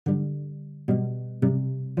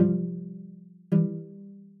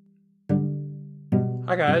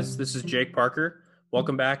Hi, guys. This is Jake Parker.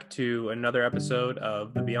 Welcome back to another episode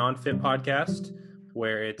of the Beyond Fit podcast,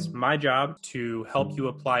 where it's my job to help you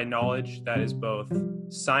apply knowledge that is both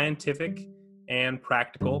scientific and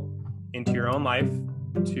practical into your own life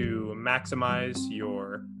to maximize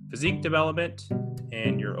your physique development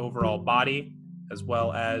and your overall body, as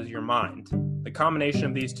well as your mind. The combination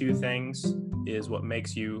of these two things is what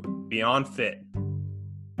makes you beyond fit.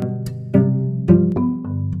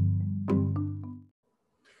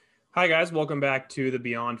 Hi, guys. Welcome back to the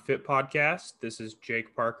Beyond Fit podcast. This is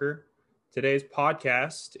Jake Parker. Today's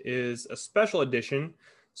podcast is a special edition.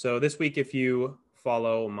 So this week, if you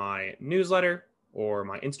follow my newsletter or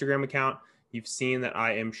my Instagram account, you've seen that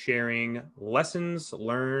I am sharing lessons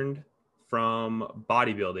learned from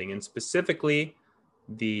bodybuilding, and specifically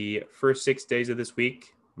the first 6 days of this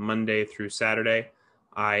week, Monday through Saturday.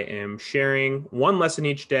 I am sharing one lesson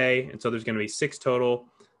each day, and so there's going to be six total.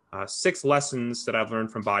 6 lessons that I've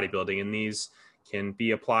learned from bodybuilding, and these can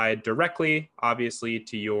be applied directly, obviously,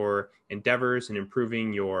 to your endeavors in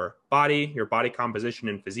improving your body composition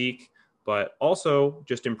and physique, but also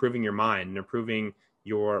just improving your mind and improving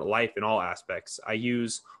your life in all aspects. I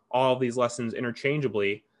use all of these lessons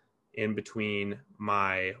interchangeably in between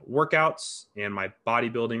my workouts and my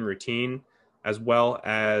bodybuilding routine, as well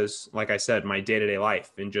as, like I said, my day-to-day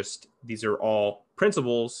life. And just these are all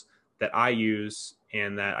principles that I use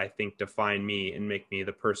and that I think define me and make me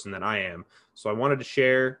the person that I am. So I wanted to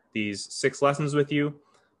share these 6 lessons with you.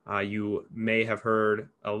 You may have heard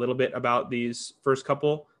a little bit about these first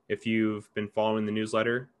couple if you've been following the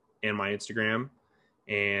newsletter and my Instagram,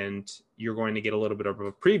 and you're going to get a little bit of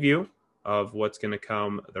a preview of what's going to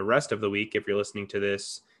come the rest of the week if you're listening to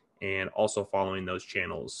this and also following those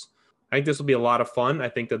channels. I think this will be a lot of fun. I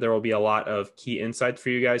think that there will be a lot of key insights for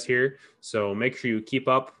you guys here. So make sure you keep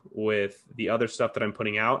up with the other stuff that I'm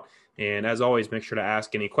putting out. And as always, make sure to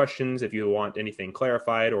ask any questions if you want anything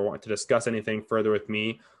clarified or want to discuss anything further with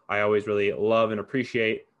me. I always really love and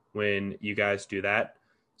appreciate when you guys do that.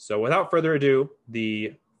 So without further ado,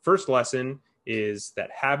 the first lesson is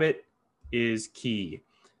that habit is key.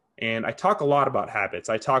 And I talk a lot about habits.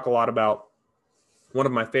 I talk a lot about one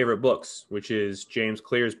of my favorite books, which is James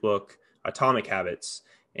Clear's book, Atomic Habits.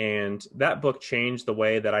 And that book changed the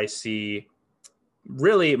way that I see,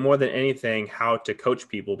 really more than anything, how to coach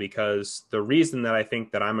people, because the reason that I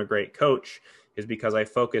think that I'm a great coach is because I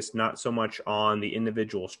focus not so much on the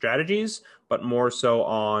individual strategies, but more so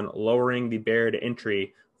on lowering the barrier to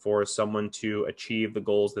entry for someone to achieve the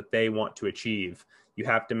goals that they want to achieve. You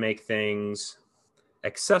have to make things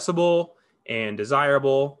accessible and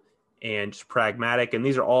desirable and just pragmatic. And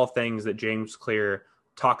these are all things that James Clear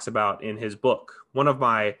talks about in his book. One of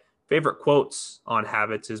my favorite quotes on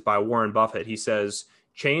habits is by Warren Buffett. He says,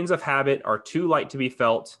 "Chains of habit are too light to be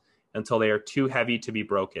felt until they are too heavy to be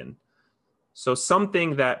broken." So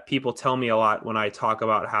something that people tell me a lot when I talk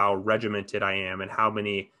about how regimented I am and how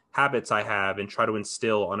many habits I have and try to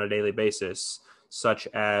instill on a daily basis, such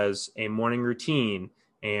as a morning routine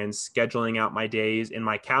and scheduling out my days in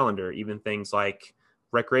my calendar, even things like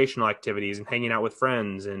recreational activities and hanging out with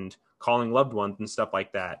friends and calling loved ones and stuff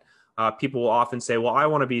like that. People will often say, well, I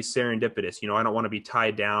want to be serendipitous. I don't want to be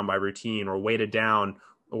tied down by routine or weighted down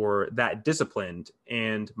or that disciplined.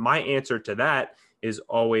 And my answer to that is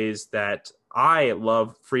always that I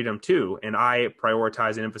love freedom too. And I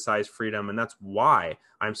prioritize and emphasize freedom. And that's why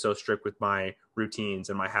I'm so strict with my routines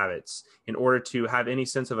and my habits. In order to have any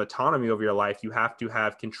sense of autonomy over your life, you have to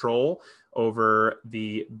have control over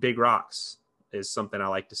the big rocks, is something I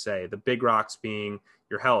like to say. The big rocks being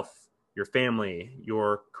your health, your family,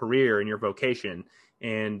 your career, and your vocation.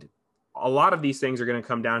 And a lot of these things are going to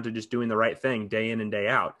come down to just doing the right thing day in and day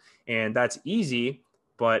out. And that's easy,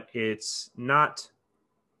 but it's not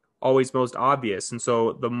always most obvious. And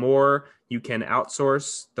so the more you can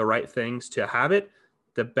outsource the right things to habit,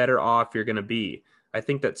 the better off you're going to be. I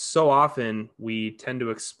think that so often we tend to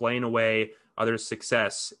explain away others'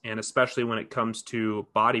 success, and especially when it comes to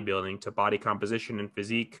bodybuilding, to body composition and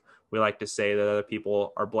physique, we like to say that other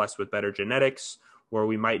people are blessed with better genetics, or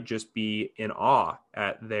we might just be in awe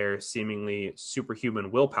at their seemingly superhuman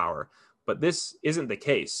willpower. But this isn't the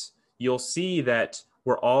case. You'll see that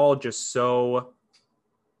we're all just so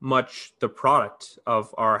much the product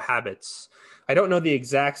of our habits. I don't know the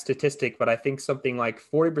exact statistic, but I think something like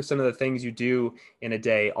 40% of the things you do in a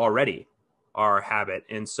day already are habit.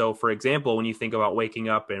 And so, for example, when you think about waking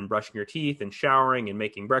up and brushing your teeth and showering and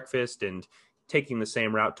making breakfast and taking the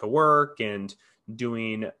same route to work and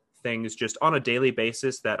doing things just on a daily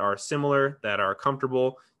basis that are similar, that are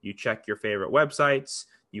comfortable, you check your favorite websites,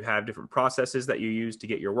 you have different processes that you use to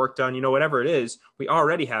get your work done, whatever it is, we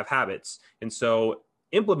already have habits. And so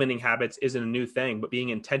implementing habits isn't a new thing, but being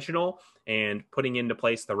intentional and putting into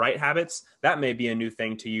place the right habits, that may be a new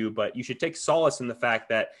thing to you, but you should take solace in the fact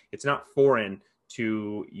that it's not foreign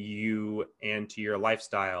to you and to your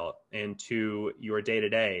lifestyle and to your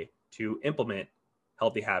day-to-day to implement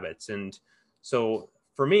healthy habits. And so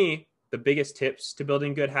for me, the biggest tips to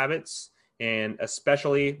building good habits, and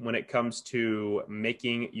especially when it comes to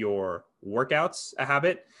making your workouts a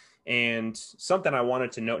habit. And something I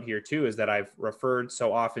wanted to note here too is that I've referred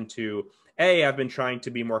so often to, I've been trying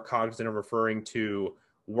to be more cognizant of referring to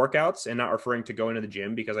workouts and not referring to going to the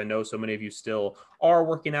gym, because I know so many of you still are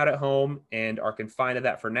working out at home and are confined to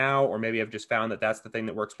that for now, or maybe have just found that that's the thing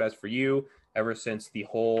that works best for you ever since the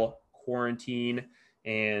whole quarantine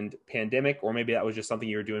and pandemic, or maybe that was just something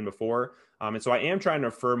you were doing before. And so I am trying to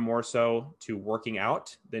refer more so to working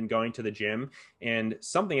out than going to the gym. And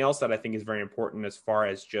something else that I think is very important as far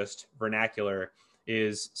as just vernacular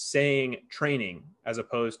is saying training as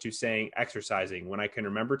opposed to saying exercising when I can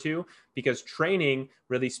remember to, because training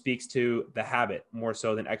really speaks to the habit more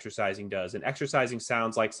so than exercising does. And exercising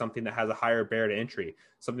sounds like something that has a higher barrier to entry,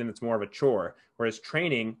 something that's more of a chore, whereas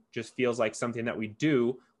training just feels like something that we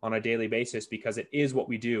do on a daily basis because it is what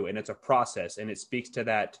we do and it's a process, and it speaks to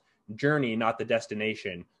that journey, not the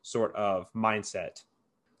destination sort of mindset.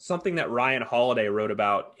 Something that Ryan Holiday wrote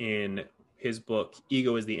about in his book,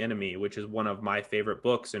 Ego is the Enemy, which is one of my favorite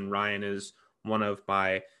books, and Ryan is one of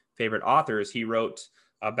my favorite authors. He wrote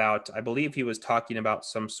about, I believe he was talking about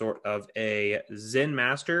some sort of a Zen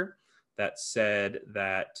master that said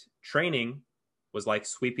that training was like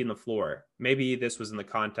sweeping the floor. Maybe this was in the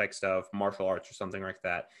context of martial arts or something like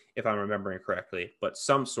that, if I'm remembering correctly, but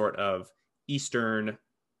some sort of Eastern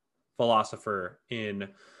philosopher in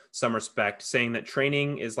some respect, saying that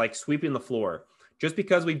training is like sweeping the floor. Just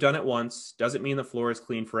because we've done it once doesn't mean the floor is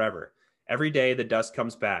clean forever. Every day the dust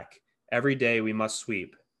comes back. Every day we must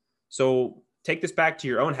sweep. So take this back to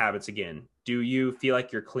your own habits again. Do you feel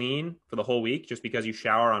like you're clean for the whole week just because you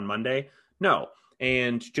shower on Monday? No.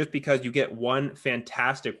 And just because you get one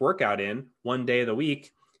fantastic workout in one day of the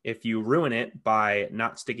week, if you ruin it by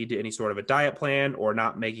not sticking to any sort of a diet plan or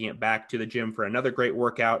not making it back to the gym for another great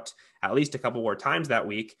workout at least a couple more times that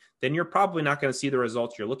week, then you're probably not going to see the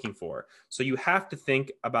results you're looking for. So you have to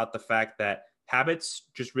think about the fact that habits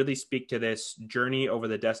just really speak to this journey over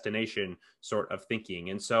the destination sort of thinking.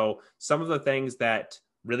 And so some of the things that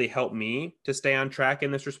really help me to stay on track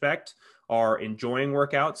in this respect are enjoying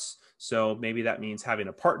workouts. So maybe that means having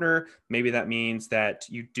a partner. Maybe that means that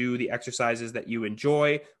you do the exercises that you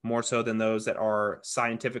enjoy more so than those that are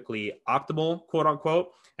scientifically optimal, quote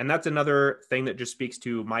unquote. And that's another thing that just speaks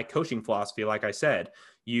to my coaching philosophy. Like I said,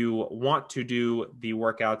 you want to do the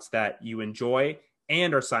workouts that you enjoy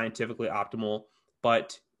and are scientifically optimal,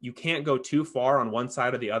 but you can't go too far on one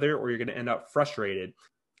side or the other, or you're going to end up frustrated.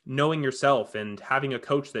 Knowing yourself and having a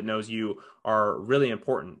coach that knows you are really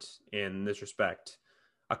important in this respect.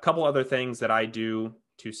 A couple other things that I do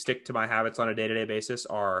to stick to my habits on a day-to-day basis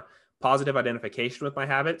are positive identification with my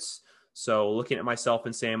habits. So looking at myself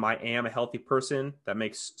and saying, I am a healthy person that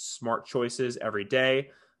makes smart choices every day.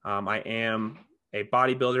 I am a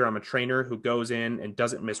bodybuilder. I'm a trainer who goes in and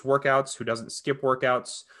doesn't miss workouts, who doesn't skip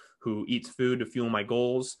workouts, who eats food to fuel my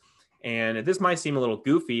goals. And this might seem a little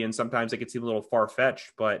goofy, and sometimes it can seem a little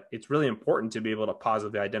far-fetched, but it's really important to be able to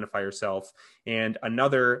positively identify yourself. And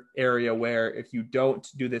another area where if you don't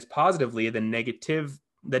do this positively, the negative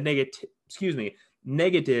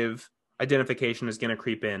identification is going to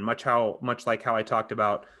creep in, much like how I talked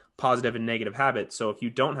about positive and negative habits. So if you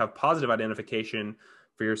don't have positive identification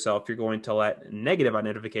for yourself, you're going to let negative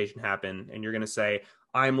identification happen, and you're going to say,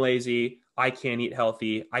 I'm lazy, I can't eat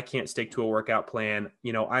healthy, I can't stick to a workout plan,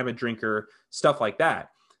 I'm a drinker, stuff like that.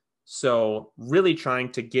 So really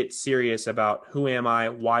trying to get serious about who am I,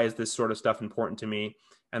 why is this sort of stuff important to me?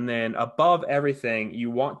 And then above everything,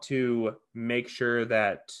 you want to make sure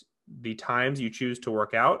that the times you choose to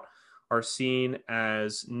work out are seen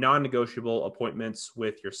as non-negotiable appointments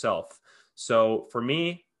with yourself. So for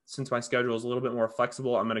me, since my schedule is a little bit more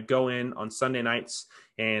flexible, I'm going to go in on Sunday nights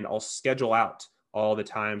and I'll schedule out all the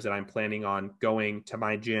times that I'm planning on going to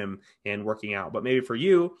my gym and working out. But maybe for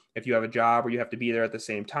you, if you have a job where you have to be there at the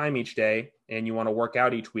same time each day and you want to work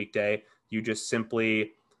out each weekday, you just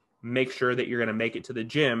simply make sure that you're going to make it to the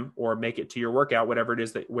gym or make it to your workout, wherever it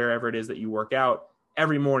is that you work out,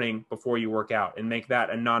 every morning before you work out, and make that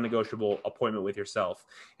a non-negotiable appointment with yourself.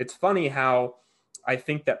 It's funny how I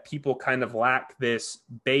think that people kind of lack this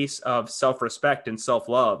base of self-respect and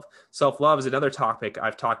self-love. Self-love is another topic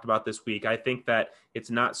I've talked about this week. I think that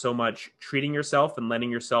it's not so much treating yourself and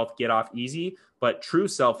letting yourself get off easy, but true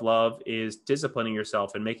self-love is disciplining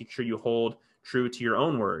yourself and making sure you hold true to your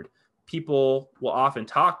own word. People will often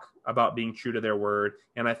talk about being true to their word,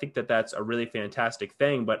 and I think that that's a really fantastic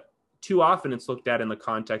thing, but too often it's looked at in the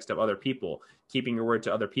context of other people, keeping your word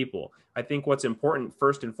to other people. I think what's important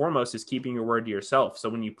first and foremost is keeping your word to yourself. So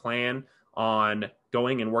when you plan on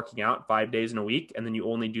going and working out 5 days in a week, and then you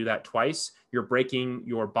only do that twice, you're breaking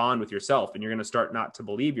your bond with yourself, and you're going to start not to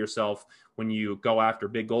believe yourself when you go after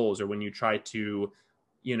big goals or when you try to,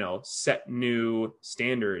 set new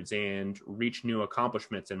standards and reach new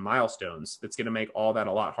accomplishments and milestones. That's going to make all that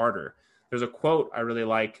a lot harder. There's a quote I really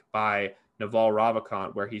like by Naval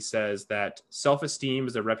Ravikant where he says that self-esteem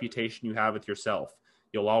is a reputation you have with yourself.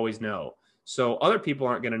 You'll always know. So other people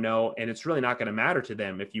aren't going to know, and it's really not going to matter to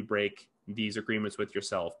them if you break these agreements with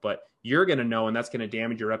yourself, but you're going to know, and that's going to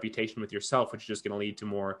damage your reputation with yourself, which is just going to lead to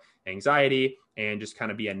more anxiety and just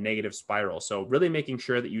kind of be a negative spiral. So really making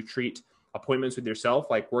sure that you treat appointments with yourself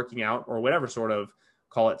like working out or whatever sort of,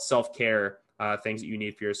 call it self-care, things that you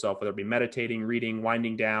need for yourself, whether it be meditating, reading,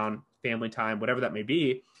 winding down, family time, whatever that may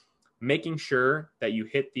be, making sure that you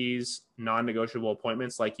hit these non-negotiable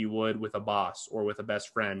appointments like you would with a boss or with a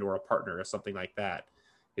best friend or a partner or something like that.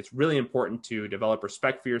 It's really important to develop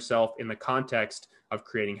respect for yourself in the context of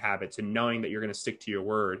creating habits and knowing that you're going to stick to your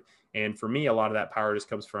word. And for me, a lot of that power just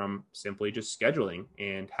comes from simply just scheduling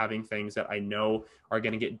and having things that I know are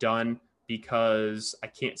going to get done because I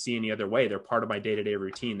can't see any other way. They're part of my day-to-day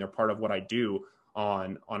routine. They're part of what I do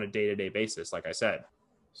on a day-to-day basis, like I said.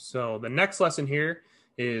 So the next lesson here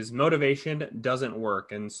is motivation doesn't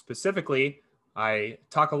work. And specifically, I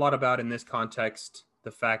talk a lot about in this context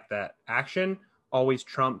the fact that action always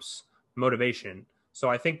trumps motivation. So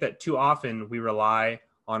I think that too often we rely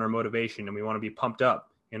on our motivation and we want to be pumped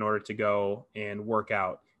up in order to go and work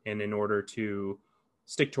out and in order to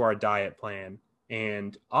stick to our diet plan.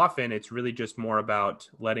 And often it's really just more about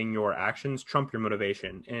letting your actions trump your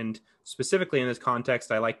motivation. And specifically in this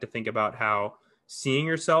context, I like to think about how seeing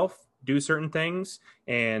yourself do certain things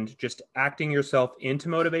and just acting yourself into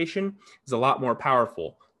motivation is a lot more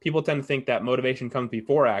powerful. People tend to think that motivation comes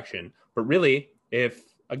before action, but really, if,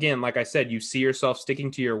 again, like I said, you see yourself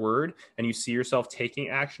sticking to your word and you see yourself taking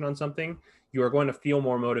action on something, you are going to feel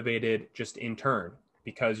more motivated just in turn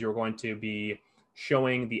because you're going to be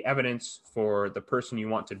showing the evidence for the person you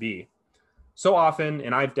want to be. So often,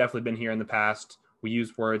 and I've definitely been here in the past, we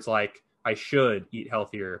use words like, I should eat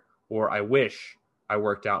healthier, or I wish I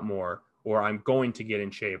worked out more, or I'm going to get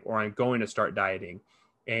in shape, or I'm going to start dieting.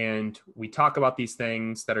 And we talk about these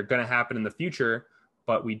things that are going to happen in the future,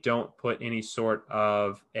 but we don't put any sort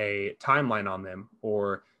of a timeline on them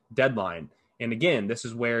or deadline. And again, this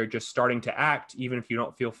is where just starting to act, even if you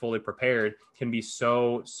don't feel fully prepared, can be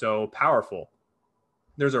so, so powerful.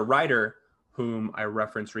 There's a writer whom I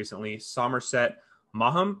referenced recently, Somerset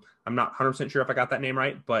Maugham. I'm not 100% sure if I got that name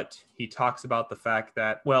right, but he talks about the fact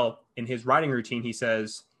that, well, in his writing routine, he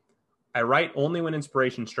says, I write only when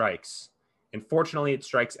inspiration strikes. And fortunately, it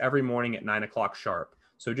strikes every morning at 9 o'clock sharp.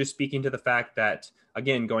 So just speaking to the fact that,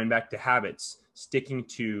 again, going back to habits, sticking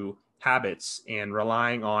to habits and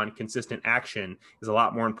relying on consistent action is a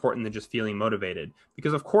lot more important than just feeling motivated.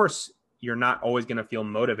 Because of course, you're not always going to feel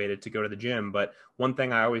motivated to go to the gym. But one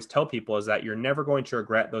thing I always tell people is that you're never going to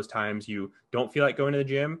regret those times you don't feel like going to the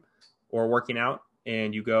gym or working out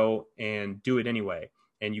and you go and do it anyway.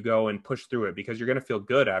 And you go and push through it because you're going to feel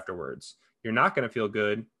good afterwards. You're not going to feel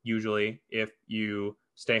good usually if you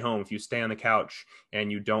stay home, if you stay on the couch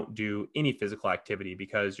and you don't do any physical activity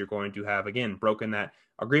because you're going to have, again, broken that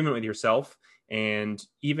agreement with yourself. And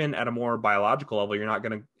even at a more biological level, you're not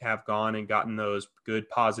going to have gone and gotten those good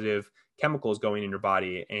positive chemicals going in your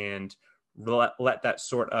body and let that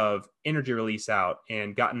sort of energy release out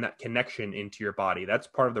and gotten that connection into your body. That's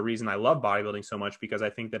part of the reason I love bodybuilding so much, because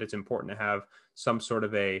I think that it's important to have some sort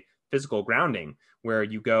of a physical grounding where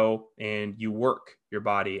you go and you work your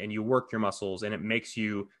body and you work your muscles and it makes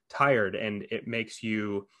you tired and it makes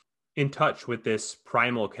you in touch with this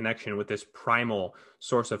primal connection, with this primal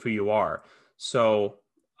source of who you are. So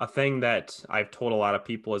a thing that I've told a lot of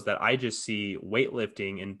people is that I just see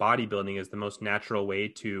weightlifting and bodybuilding as the most natural way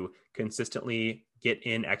to consistently get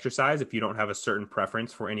in exercise if you don't have a certain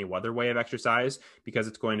preference for any other way of exercise, because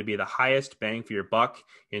it's going to be the highest bang for your buck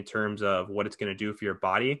in terms of what it's going to do for your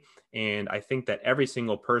body. And I think that every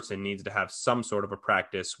single person needs to have some sort of a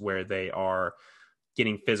practice where they are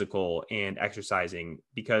getting physical and exercising,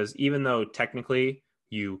 because even though technically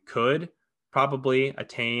you could probably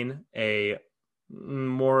attain a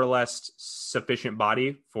more or less sufficient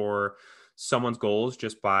body for someone's goals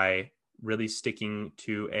just by really sticking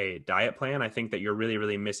to a diet plan, I think that you're really,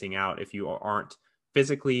 really missing out if you aren't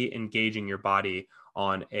physically engaging your body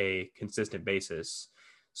on a consistent basis.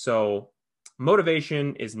 So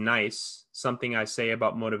motivation is nice. Something I say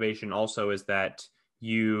about motivation also is that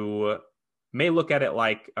you may look at it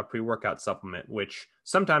like a pre-workout supplement, which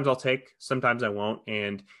sometimes I'll take, sometimes I won't.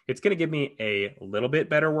 And it's going to give me a little bit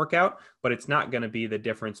better workout, but it's not going to be the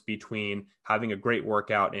difference between having a great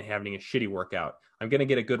workout and having a shitty workout. I'm going to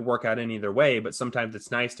get a good workout in either way, but sometimes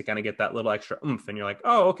it's nice to kind of get that little extra oomph. And you're like,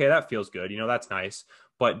 oh, okay, that feels good. That's nice.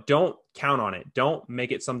 But don't count on it. Don't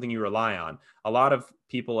make it something you rely on. A lot of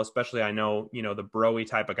people, especially I know, the bro-y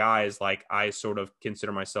type of guys, like I sort of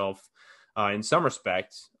consider myself in some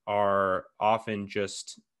respect, are often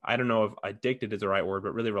just, I don't know if addicted is the right word,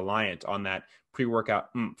 but really reliant on that pre-workout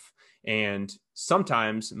oomph. And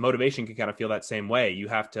sometimes motivation can kind of feel that same way. You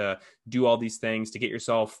have to do all these things to get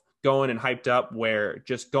yourself going and hyped up, where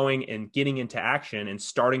just going and getting into action and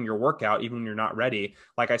starting your workout, even when you're not ready,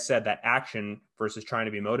 like I said, that action versus trying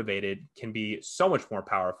to be motivated can be so much more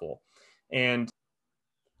powerful. And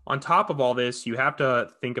on top of all this, you have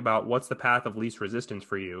to think about what's the path of least resistance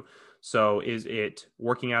for you. So is it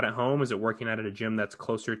working out at home? Is it working out at a gym that's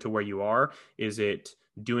closer to where you are? Is it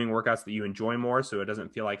doing workouts that you enjoy more so it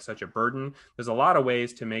doesn't feel like such a burden? There's a lot of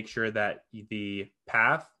ways to make sure that the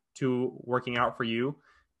path to working out for you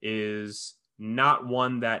is not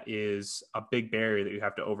one that is a big barrier that you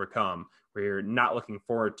have to overcome, where you're not looking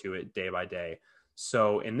forward to it day by day.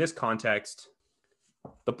 So in this context,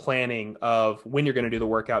 the planning of when you're going to do the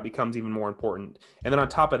workout becomes even more important. And then on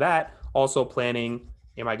top of that, also planning,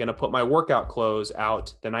 am I going to put my workout clothes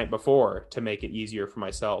out the night before to make it easier for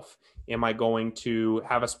myself? Am I going to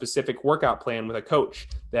have a specific workout plan with a coach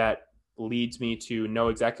that leads me to know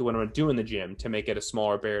exactly what I'm going to do in the gym to make it a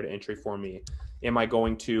smaller barrier to entry for me? Am I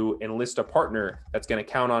going to enlist a partner that's going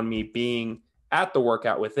to count on me being at the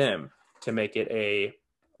workout with them to make it a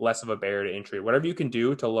less of a barrier to entry? Whatever you can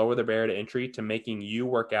do to lower the barrier to entry to making you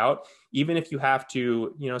work out, even if you have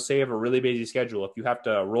to, say you have a really busy schedule, if you have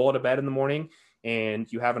to roll out of bed in the morning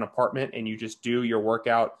and you have an apartment and you just do your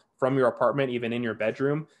workout from your apartment, even in your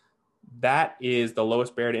bedroom, that is the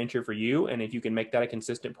lowest barrier to entry for you. And if you can make that a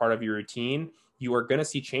consistent part of your routine, you are going to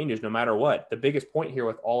see changes no matter what. The biggest point here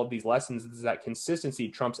with all of these lessons is that consistency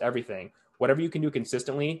trumps everything. Whatever you can do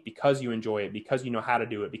consistently because you enjoy it, because you know how to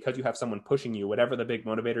do it, because you have someone pushing you, whatever the big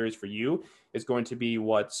motivator is for you is going to be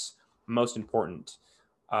what's most important.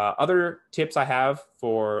 Other tips I have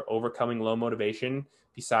for overcoming low motivation,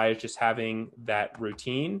 besides just having that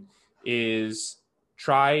routine, is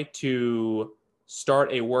try to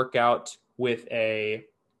start a workout with a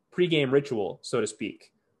pregame ritual, so to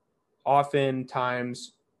speak.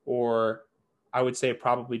 Oftentimes, or I would say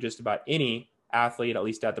probably just about any athlete, at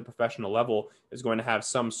least at the professional level, is going to have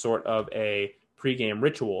some sort of a pregame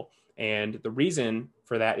ritual. And the reason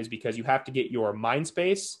for that is because you have to get your mind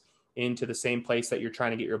space into the same place that you're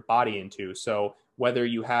trying to get your body into. So whether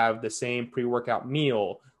you have the same pre-workout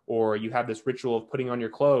meal, or you have this ritual of putting on your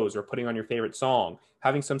clothes or putting on your favorite song,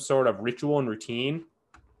 having some sort of ritual and routine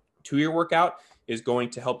to your workout is going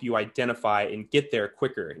to help you identify and get there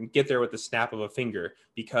quicker and get there with the snap of a finger,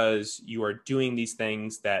 because you are doing these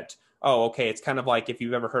things that, oh, okay, it's kind of like if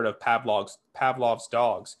you've ever heard of Pavlov's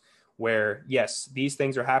dogs, where yes, these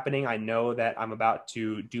things are happening. I know that I'm about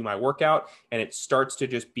to do my workout, and it starts to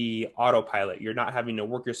just be autopilot. You're not having to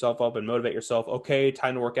work yourself up and motivate yourself. Okay,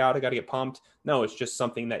 time to work out. I got to get pumped. No, it's just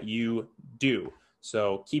something that you do.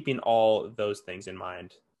 So keeping all those things in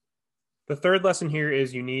mind. The third lesson here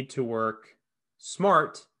is you need to work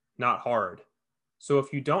smart, not hard. So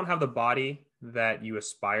if you don't have the body that you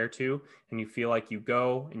aspire to, and you feel like you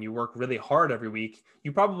go and you work really hard every week,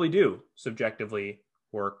 you probably do subjectively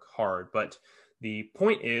work hard. But the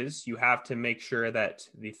point is, you have to make sure that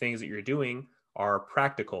the things that you're doing are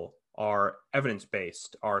practical, are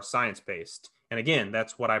evidence-based, are science-based. And again,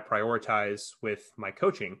 that's what I prioritize with my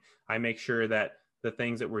coaching. I make sure that the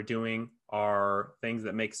things that we're doing are things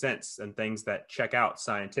that make sense and things that check out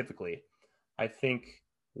scientifically. I think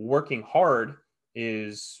working hard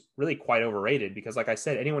is really quite overrated, because like I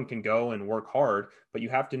said, anyone can go and work hard, but you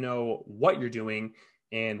have to know what you're doing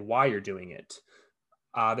and why you're doing it.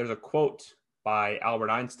 There's a quote by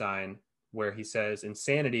Albert Einstein where he says,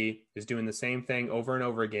 insanity is doing the same thing over and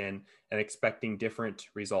over again and expecting different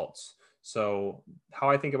results. So how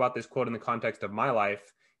I think about this quote in the context of my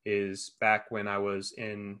life is, back when I was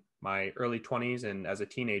in my early 20s and as a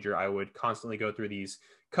teenager, I would constantly go through these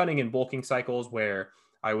cutting and bulking cycles where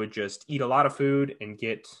I would just eat a lot of food and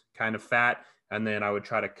get kind of fat. And then I would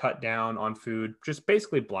try to cut down on food, just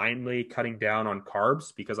basically blindly cutting down on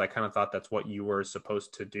carbs, because I kind of thought that's what you were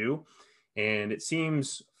supposed to do. And it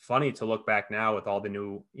seems funny to look back now with all the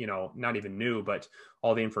new, not even new, but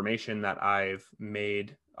all the information that I've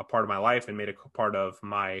made a part of my life and made a part of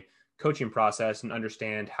my coaching process and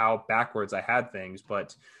understand how backwards I had things.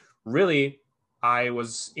 But really, I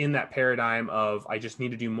was in that paradigm of I just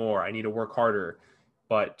need to do more. I need to work harder.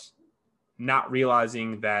 But not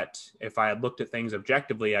realizing that if I had looked at things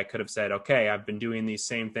objectively, I could have said, okay, I've been doing these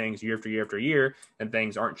same things year after year after year, and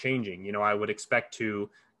things aren't changing. You know, I would expect to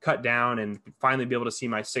cut down and finally be able to see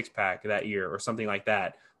my six pack that year or something like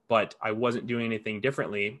that. But I wasn't doing anything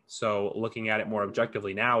differently. So looking at it more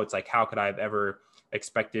objectively now, it's like, how could I have ever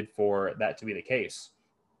expected for that to be the case?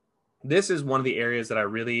 This is one of the areas that I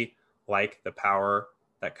really like the power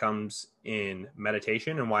that comes in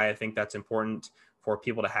meditation, and why I think that's important for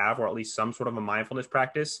people to have, or at least some sort of a mindfulness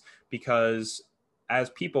practice, because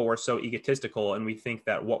as people, we're so egotistical and we think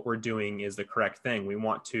that what we're doing is the correct thing. We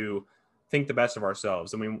want to think the best of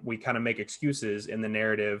ourselves, and we kind of make excuses in the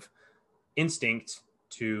narrative instinct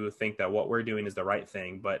to think that what we're doing is the right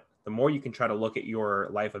thing. But the more you can try to look at your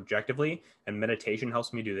life objectively, and meditation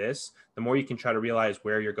helps me do this, the more you can try to realize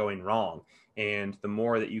where you're going wrong, and the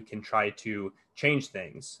more that you can try to change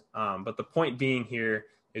things. But the point being here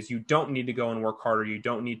is you don't need to go and work harder. You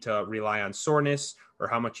don't need to rely on soreness or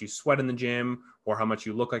how much you sweat in the gym or how much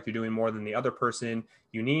you look like you're doing more than the other person.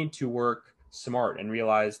 You need to work smart and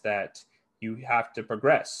realize that you have to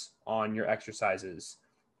progress on your exercises.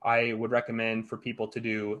 I would recommend for people to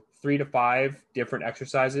do 3 to 5 different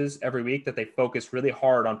exercises every week that they focus really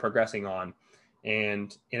hard on progressing on.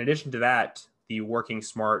 And in addition to that, the working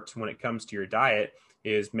smart when it comes to your diet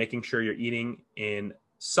is making sure you're eating in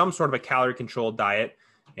some sort of a calorie controlled diet,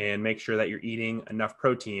 and make sure that you're eating enough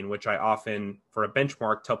protein, which I often, for a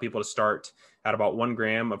benchmark, tell people to start at about 1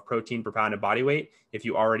 gram of protein per pound of body weight. If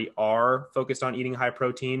you already are focused on eating high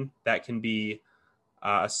protein, that can be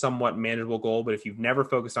a somewhat manageable goal. But if you've never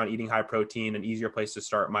focused on eating high protein, an easier place to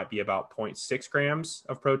start might be about 0.6 grams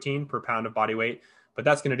of protein per pound of body weight. But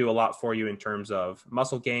that's going to do a lot for you in terms of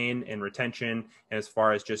muscle gain and retention, and as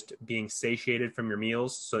far as just being satiated from your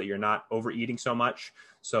meals so that you're not overeating so much.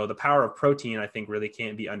 So the power of protein, I think, really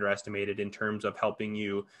can't be underestimated in terms of helping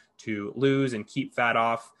you to lose and keep fat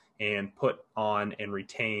off and put on and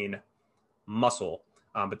retain muscle.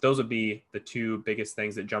 But those would be the two biggest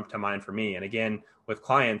things that jump to mind for me. And again, with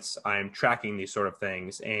clients, I'm tracking these sort of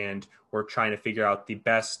things, and we're trying to figure out the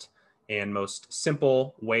best and most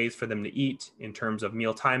simple ways for them to eat in terms of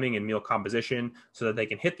meal timing and meal composition so that they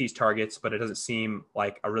can hit these targets, but it doesn't seem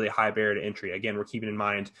like a really high barrier to entry. Again, we're keeping in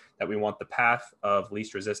mind that we want the path of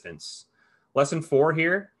least resistance. Lesson 4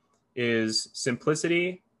 here is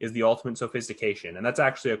simplicity is the ultimate sophistication. And that's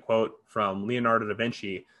actually a quote from Leonardo da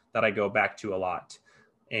Vinci that I go back to a lot.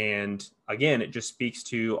 And again, it just speaks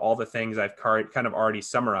to all the things I've kind of already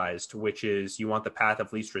summarized, which is you want the path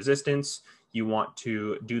of least resistance. You want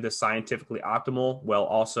to do the scientifically optimal while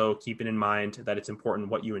also keeping in mind that it's important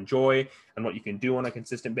what you enjoy and what you can do on a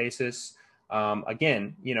consistent basis.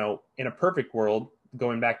 Again, you know, in a perfect world,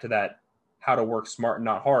 going back to that, how to work smart and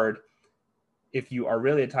not hard, if you are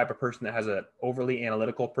really a type of person that has an overly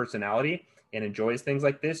analytical personality and enjoys things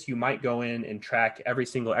like this, you might go in and track every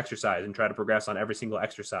single exercise and try to progress on every single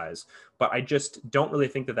exercise. But I just don't really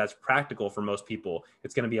think that that's practical for most people.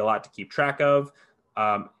 It's going to be a lot to keep track of.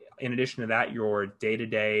 In addition to that, your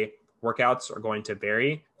day-to-day workouts are going to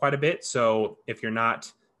vary quite a bit. So if you're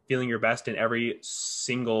not feeling your best in every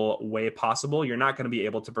single way possible, you're not going to be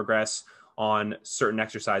able to progress on certain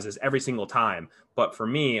exercises every single time. But for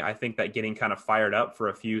me, I think that getting kind of fired up for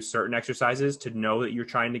a few certain exercises to know that you're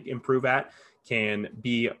trying to improve at can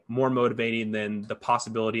be more motivating than the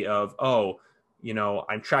possibility of, oh, you know,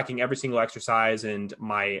 I'm tracking every single exercise and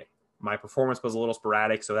my performance was a little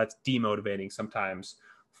sporadic. So that's demotivating sometimes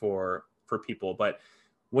for people. But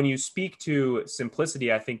when you speak to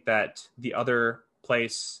simplicity, I think that the other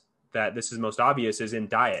place that this is most obvious is in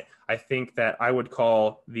diet. I think that I would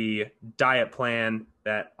call the diet plan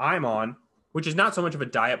that I'm on, which is not so much of a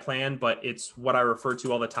diet plan, but it's what I refer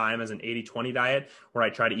to all the time as an 80-20 diet, where I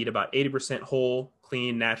try to eat about 80% whole,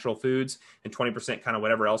 clean, natural foods and 20% kind of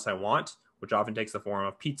whatever else I want, which often takes the form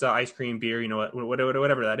of pizza, ice cream, beer, you know,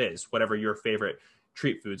 whatever that is, whatever your favorite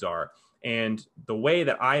treat foods are. And the way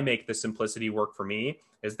that I make the simplicity work for me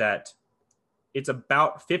is that it's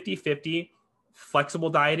about 50-50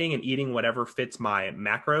 flexible dieting and eating whatever fits my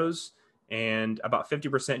macros, and about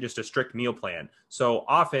 50% just a strict meal plan. So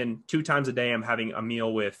often 2 times a day, I'm having a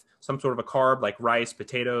meal with some sort of a carb like rice,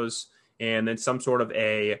 potatoes, and then some sort of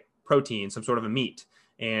a protein, some sort of a meat.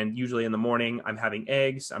 And usually in the morning, I'm having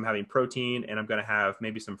eggs, I'm having protein, and I'm going to have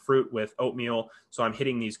maybe some fruit with oatmeal. So I'm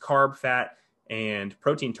hitting these carb, fat, and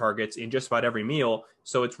protein targets in just about every meal.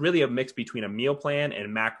 So it's really a mix between a meal plan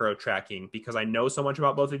and macro tracking, because I know so much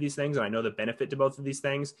about both of these things and I know the benefit to both of these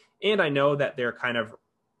things. And I know that they're kind of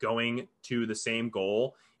going to the same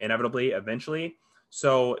goal inevitably, eventually.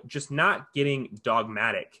 So just not getting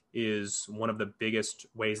dogmatic is one of the biggest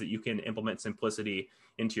ways that you can implement simplicity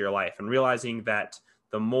into your life, and realizing that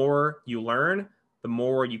the more you learn, the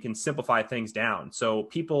more you can simplify things down. So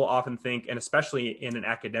people often think, and especially in an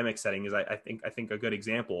academic setting, is I think a good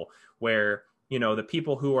example where, the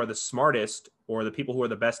people who are the smartest or the people who are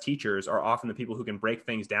the best teachers are often the people who can break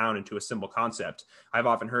things down into a simple concept. I've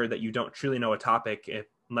often heard that you don't truly know a topic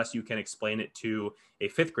unless you can explain it to a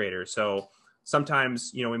fifth grader. So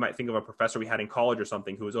sometimes, we might think of a professor we had in college or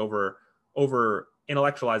something who was over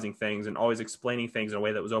intellectualizing things and always explaining things in a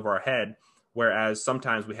way that was over our head. Whereas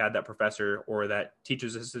sometimes we had that professor or that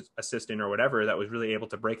teacher's assistant or whatever that was really able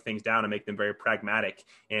to break things down and make them very pragmatic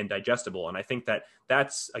and digestible. And I think that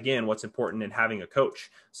that's, again, what's important in having a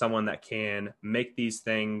coach, someone that can make these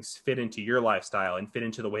things fit into your lifestyle and fit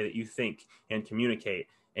into the way that you think and communicate,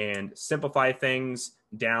 and simplify things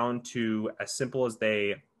down to as simple as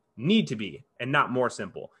they need to be and not more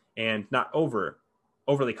simple, and not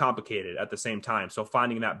overly complicated at the same time. So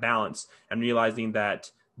finding that balance and realizing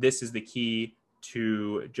that this is the key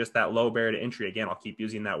to just that low barrier to entry. Again, I'll keep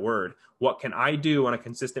using that word. What can I do on a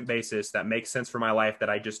consistent basis that makes sense for my life that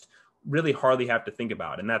I just really hardly have to think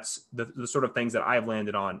about? And that's the sort of things that I've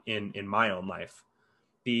landed on in my own life.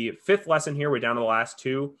 The fifth lesson here, we're down to the last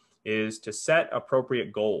two, is to set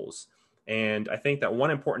appropriate goals. And I think that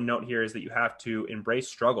one important note here is that you have to embrace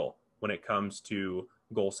struggle when it comes to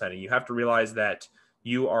goal setting. You have to realize that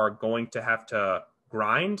you are going to have to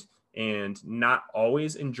grind and not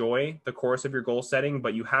always enjoy the course of your goal setting,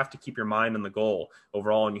 but you have to keep your mind on the goal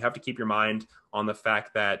overall. And you have to keep your mind on the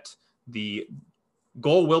fact that the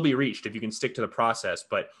goal will be reached if you can stick to the process,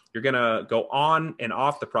 but you're going to go on and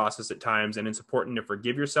off the process at times. And it's important to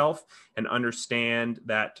forgive yourself and understand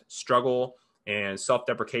that struggle and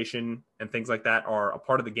self-deprecation and things like that are a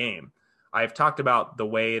part of the game. I've talked about the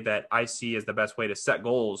way that I see as the best way to set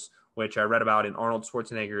goals, which I read about in Arnold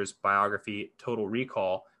Schwarzenegger's biography, Total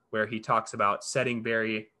Recall, where he talks about setting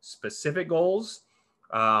very specific goals,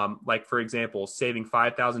 like, for example, saving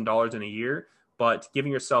 $5,000 in a year, but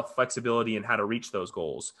giving yourself flexibility in how to reach those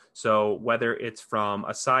goals. So whether it's from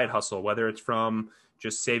a side hustle, whether it's from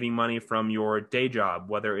just saving money from your day job,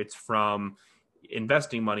 whether it's from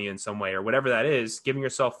investing money in some way or whatever that is, giving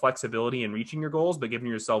yourself flexibility in reaching your goals, but giving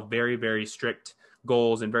yourself very, very strict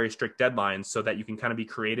goals and very strict deadlines so that you can kind of be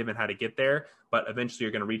creative in how to get there, but eventually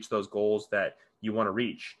you're going to reach those goals that you want to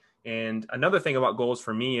reach. And another thing about goals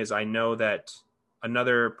for me is I know that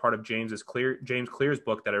another part of James Clear's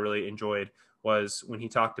book that I really enjoyed was when he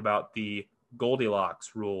talked about the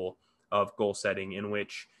Goldilocks rule of goal setting, in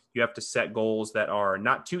which you have to set goals that are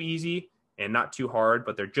not too easy and not too hard,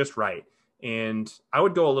 but they're just right. And I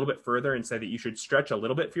would go a little bit further and say that you should stretch a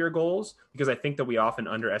little bit for your goals, because I think that we often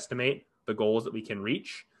underestimate the goals that we can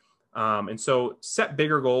reach. And so set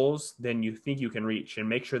bigger goals than you think you can reach, and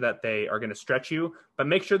make sure that they are going to stretch you, but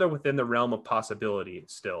make sure they're within the realm of possibility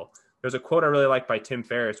still. There's a quote I really like by Tim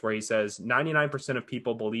Ferriss where he says, 99% of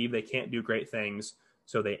people believe they can't do great things,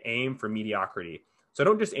 so they aim for mediocrity. So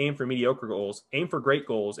don't just aim for mediocre goals, aim for great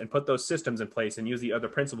goals and put those systems in place and use the other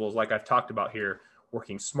principles like I've talked about here.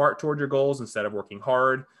 Working smart toward your goals instead of working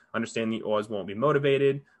hard, understanding you always won't be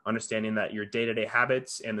motivated, understanding that your day-to-day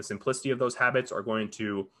habits and the simplicity of those habits are going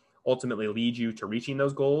to ultimately lead you to reaching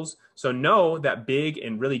those goals. So know that big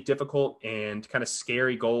and really difficult and kind of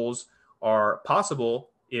scary goals are possible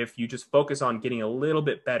if you just focus on getting a little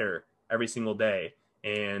bit better every single day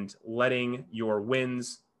and letting your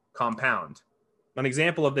wins compound. An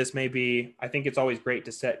example of this may be, I think it's always great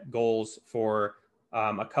to set goals for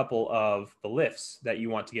a couple of the lifts that you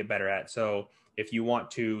want to get better at. So if you want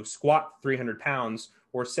to squat 300 pounds,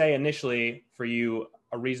 or say initially for you,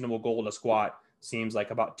 a reasonable goal to squat seems like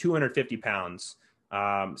about 250 pounds,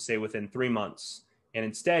 say within 3 months. And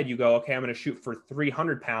instead you go, okay, I'm going to shoot for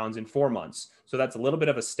 300 pounds in 4 months. So that's a little bit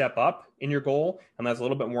of a step up in your goal, and that's a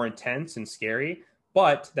little bit more intense and scary,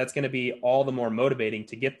 but that's going to be all the more motivating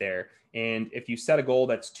to get there. And if you set a goal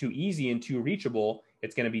that's too easy and too reachable,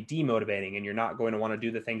 it's going to be demotivating, and you're not going to want to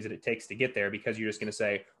do the things that it takes to get there, because you're just going to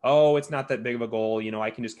say, oh, it's not that big of a goal. I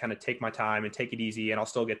can just kind of take my time and take it easy and I'll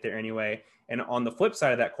still get there anyway. And on the flip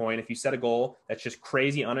side of that coin, if you set a goal that's just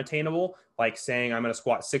crazy unattainable, like saying I'm going to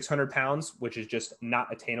squat 600 pounds, which is just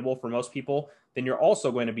not attainable for most people, then you're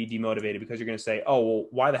also going to be demotivated, because you're going to say, oh, well,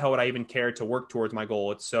 why the hell would I even care to work towards my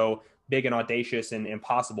goal? It's so big and audacious and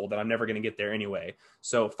impossible that I'm never going to get there anyway.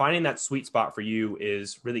 So finding that sweet spot for you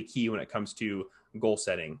is really key when it comes to goal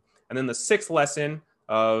setting. And then the sixth lesson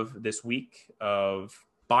of this week of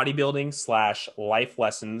bodybuilding / life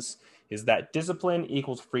lessons is that discipline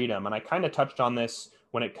equals freedom. And I kind of touched on this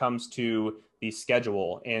when it comes to the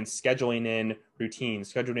schedule and scheduling in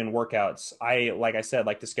routines, scheduling in workouts. Like I said,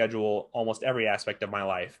 like to schedule almost every aspect of my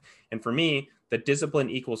life. And for me, the discipline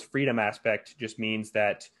equals freedom aspect just means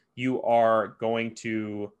that you are going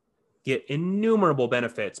to get innumerable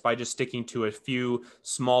benefits by just sticking to a few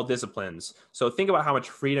small disciplines. So think about how much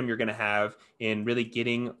freedom you're going to have in really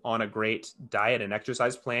getting on a great diet and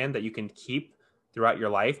exercise plan that you can keep throughout your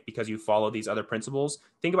life because you follow these other principles.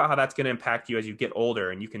 Think about how that's going to impact you as you get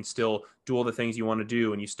older and you can still do all the things you want to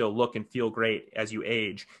do and you still look and feel great as you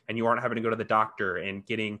age and you aren't having to go to the doctor and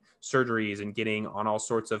getting surgeries and getting on all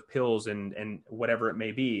sorts of pills and whatever it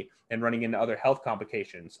may be and running into other health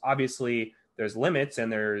complications. Obviously, there's limits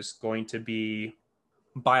and there's going to be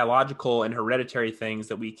biological and hereditary things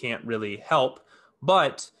that we can't really help,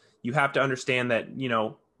 but you have to understand that,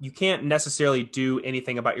 you can't necessarily do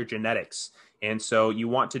anything about your genetics. And so you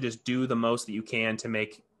want to just do the most that you can to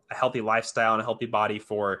make a healthy lifestyle and a healthy body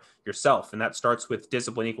for yourself. And that starts with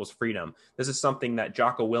discipline equals freedom. This is something that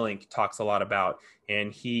Jocko Willink talks a lot about.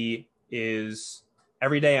 And he is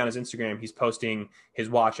every day on his Instagram, he's posting his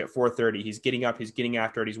watch at 4:30. He's getting up, he's getting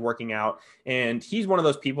after it, he's working out. And he's one of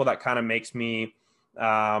those people that kind of makes me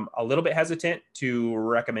a little bit hesitant to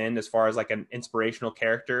recommend as far as like an inspirational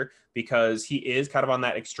character, because he is kind of on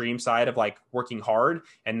that extreme side of like working hard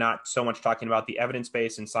and not so much talking about the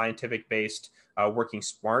evidence-based and scientific-based working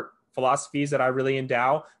smart philosophies that I really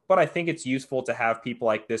endow. But I think it's useful to have people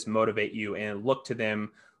like this motivate you and look to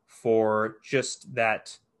them for just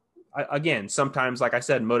that. Again, sometimes, like I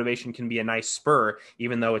said, motivation can be a nice spur,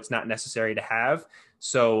 even though it's not necessary to have.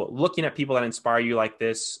 So looking at people that inspire you like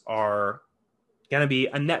this are going to be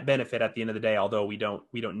a net benefit at the end of the day, although we don't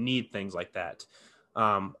need things like that.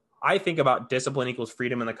 I think about discipline equals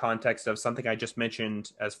freedom in the context of something I just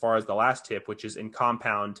mentioned as far as the last tip, which is in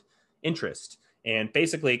compound interest. And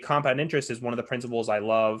basically, compound interest is one of the principles I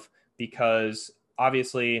love because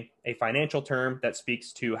obviously a financial term that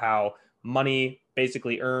speaks to how money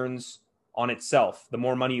basically earns on itself. The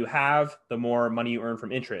more money you have, the more money you earn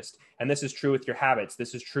from interest. And this is true with your habits.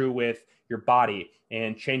 This is true with your body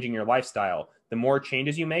and changing your lifestyle. The more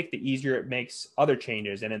changes you make, the easier it makes other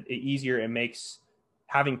changes, and the easier it makes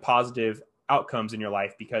having positive outcomes in your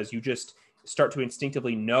life because you just start to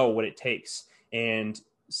instinctively know what it takes. And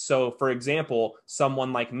so, for example,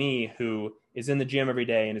 someone like me who is in the gym every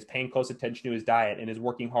day and is paying close attention to his diet and is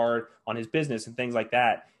working hard on his business and things like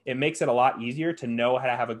that, it makes it a lot easier to know how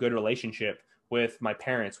to have a good relationship with my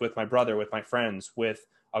parents, with my brother, with my friends, with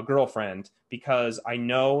a girlfriend, because I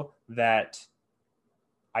know that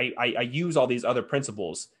I use all these other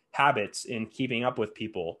principles, habits in keeping up with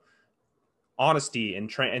people, honesty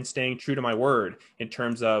and staying true to my word in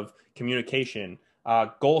terms of communication,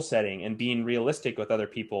 goal setting and being realistic with other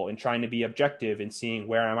people and trying to be objective and seeing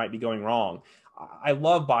where I might be going wrong. I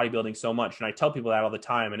love bodybuilding so much, and I tell people that all the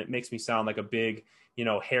time, and it makes me sound like a big,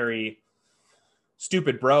 hairy,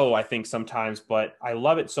 stupid bro, I think sometimes, but I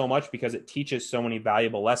love it so much because it teaches so many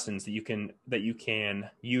valuable lessons that you can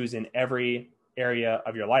use in every area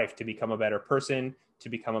of your life to become a better person, to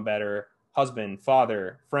become a better husband,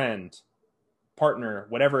 father, friend, partner,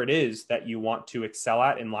 whatever it is that you want to excel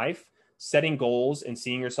at in life. Setting goals and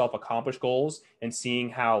seeing yourself accomplish goals and seeing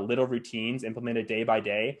how little routines implemented day by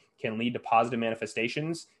day can lead to positive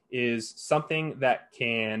manifestations is something that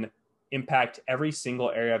can impact every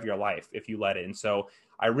single area of your life if you let it. And so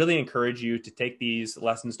I really encourage you to take these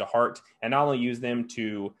lessons to heart and not only use them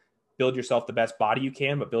to build yourself the best body you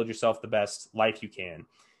can, but build yourself the best life you can.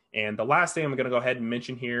 And the last thing I'm going to go ahead and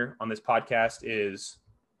mention here on this podcast is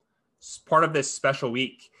part of this special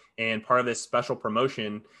week and part of this special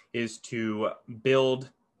promotion is to build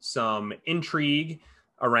some intrigue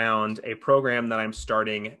around a program that I'm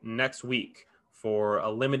starting next week for a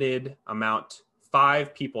limited amount,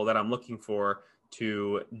 5 people that I'm looking for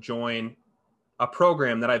to join a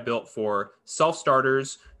program that I built for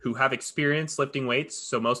self-starters who have experience lifting weights.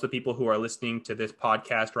 So most of the people who are listening to this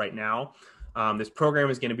podcast right now, this program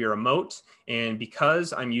is going to be remote. And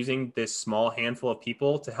because I'm using this small handful of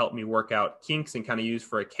people to help me work out kinks and kind of use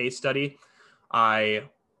for a case study, I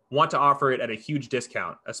want to offer it at a huge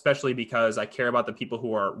discount, especially because I care about the people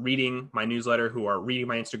who are reading my newsletter, who are reading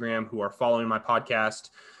my Instagram, who are following my podcast.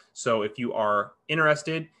 So if you are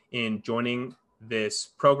interested in joining this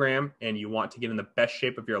program and you want to get in the best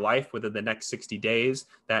shape of your life within the next 60 days,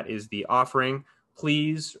 that is the offering.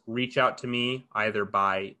 Please reach out to me either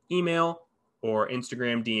by email or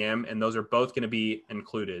Instagram DM, and those are both going to be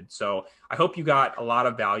included. So I hope you got a lot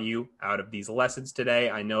of value out of these lessons today.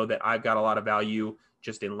 I know that I've got a lot of value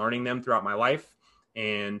just in learning them throughout my life.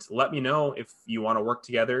 And let me know if you want to work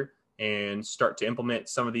together and start to implement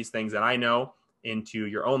some of these things that I know into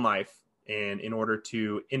your own life, and in order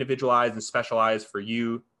to individualize and specialize for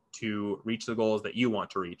you to reach the goals that you want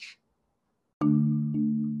to reach.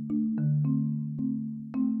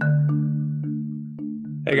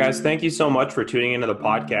 Hey guys, thank you so much for tuning into the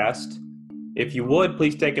podcast. If you would,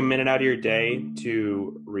 please take a minute out of your day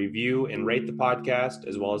to review and rate the podcast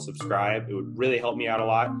as well as subscribe. It would really help me out a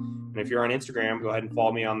lot. And if you're on Instagram, go ahead and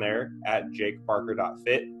follow me on there at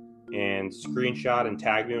jakeparker.fit and screenshot and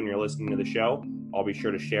tag me when you're listening to the show. I'll be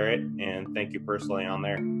sure to share it and thank you personally on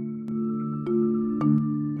there.